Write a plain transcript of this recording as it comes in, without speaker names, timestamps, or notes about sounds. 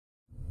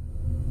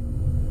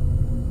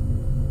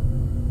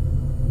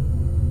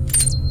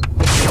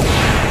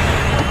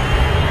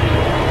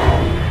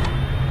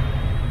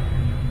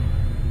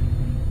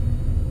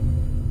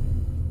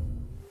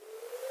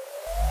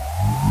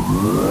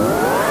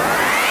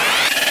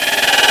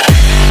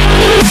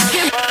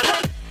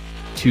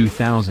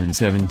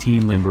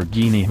2017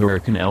 Lamborghini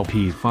Huracan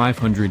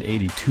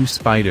LP580-2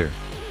 Spyder.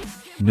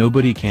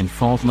 Nobody can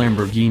fault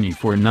Lamborghini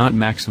for not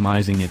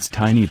maximizing its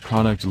tiny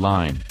product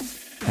line.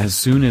 As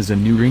soon as a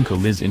new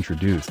wrinkle is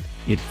introduced,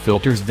 it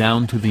filters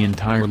down to the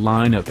entire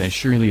lineup as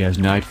surely as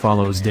night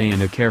follows day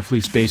in a carefully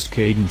spaced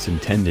cadence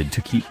intended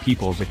to keep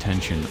people's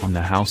attention on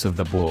the House of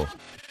the Bull.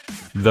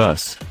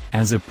 Thus,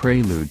 as a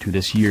prelude to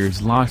this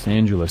year's Los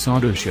Angeles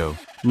Auto Show,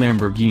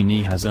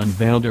 Lamborghini has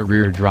unveiled a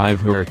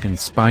rear-drive Huracán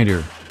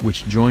Spyder,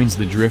 which joins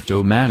the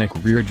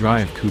drift-o-matic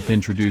rear-drive coupe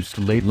introduced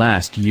late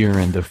last year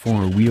and the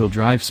four-wheel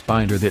drive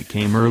Spyder that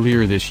came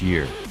earlier this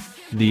year.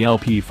 The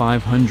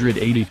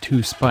LP580-2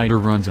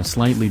 Spyder runs a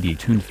slightly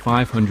detuned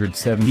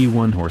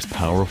 571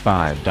 horsepower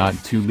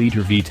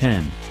 5.2-liter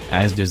V10,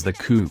 as does the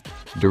coupe,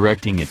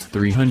 directing its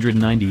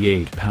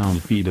 398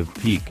 pound-feet of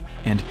peak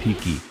and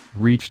peaky,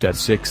 reached at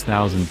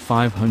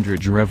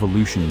 6,500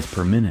 revolutions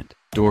per minute,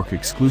 torque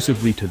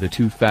exclusively to the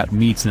two fat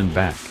meats and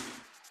back.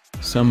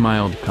 Some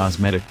mild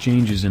cosmetic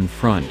changes in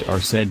front are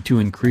said to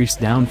increase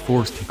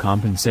downforce to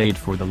compensate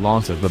for the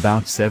loss of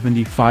about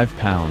 75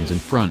 pounds in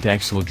front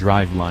axle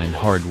driveline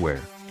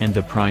hardware, and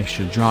the price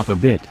should drop a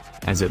bit,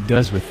 as it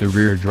does with the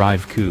rear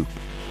drive coupe.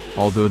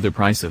 Although the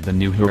price of the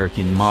new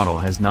Huracan model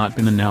has not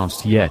been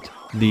announced yet,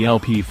 the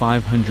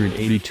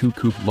LP580-2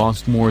 coupe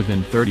lost more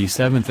than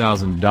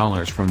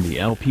 $37,000 from the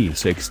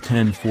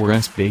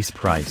LP610-4's base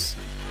price.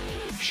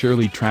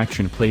 Surely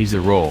traction plays a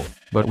role,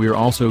 but we're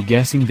also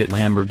guessing that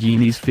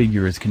Lamborghini's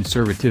figure is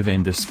conservative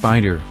and the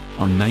Spyder,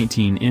 on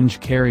 19-inch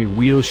carry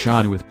wheel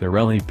shod with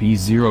Pirelli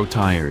P0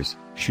 tires,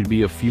 should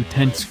be a few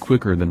tenths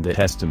quicker than the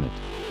estimate.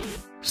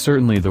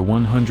 Certainly the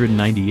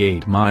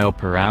 198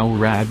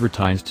 mph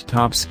advertised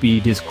top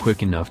speed is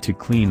quick enough to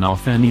clean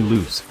off any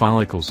loose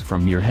follicles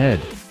from your head,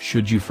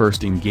 should you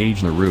first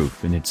engage the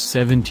roof in its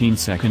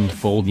 17-second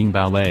folding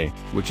ballet,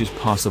 which is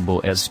possible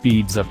at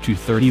speeds up to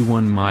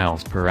 31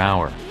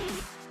 mph.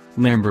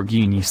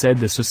 Lamborghini said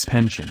the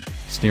suspension,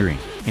 steering,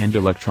 and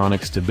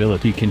electronic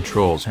stability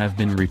controls have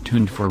been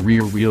retuned for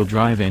rear-wheel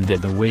drive and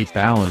that the weight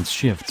balance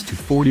shifts to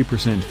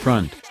 40%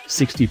 front,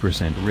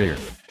 60% rear.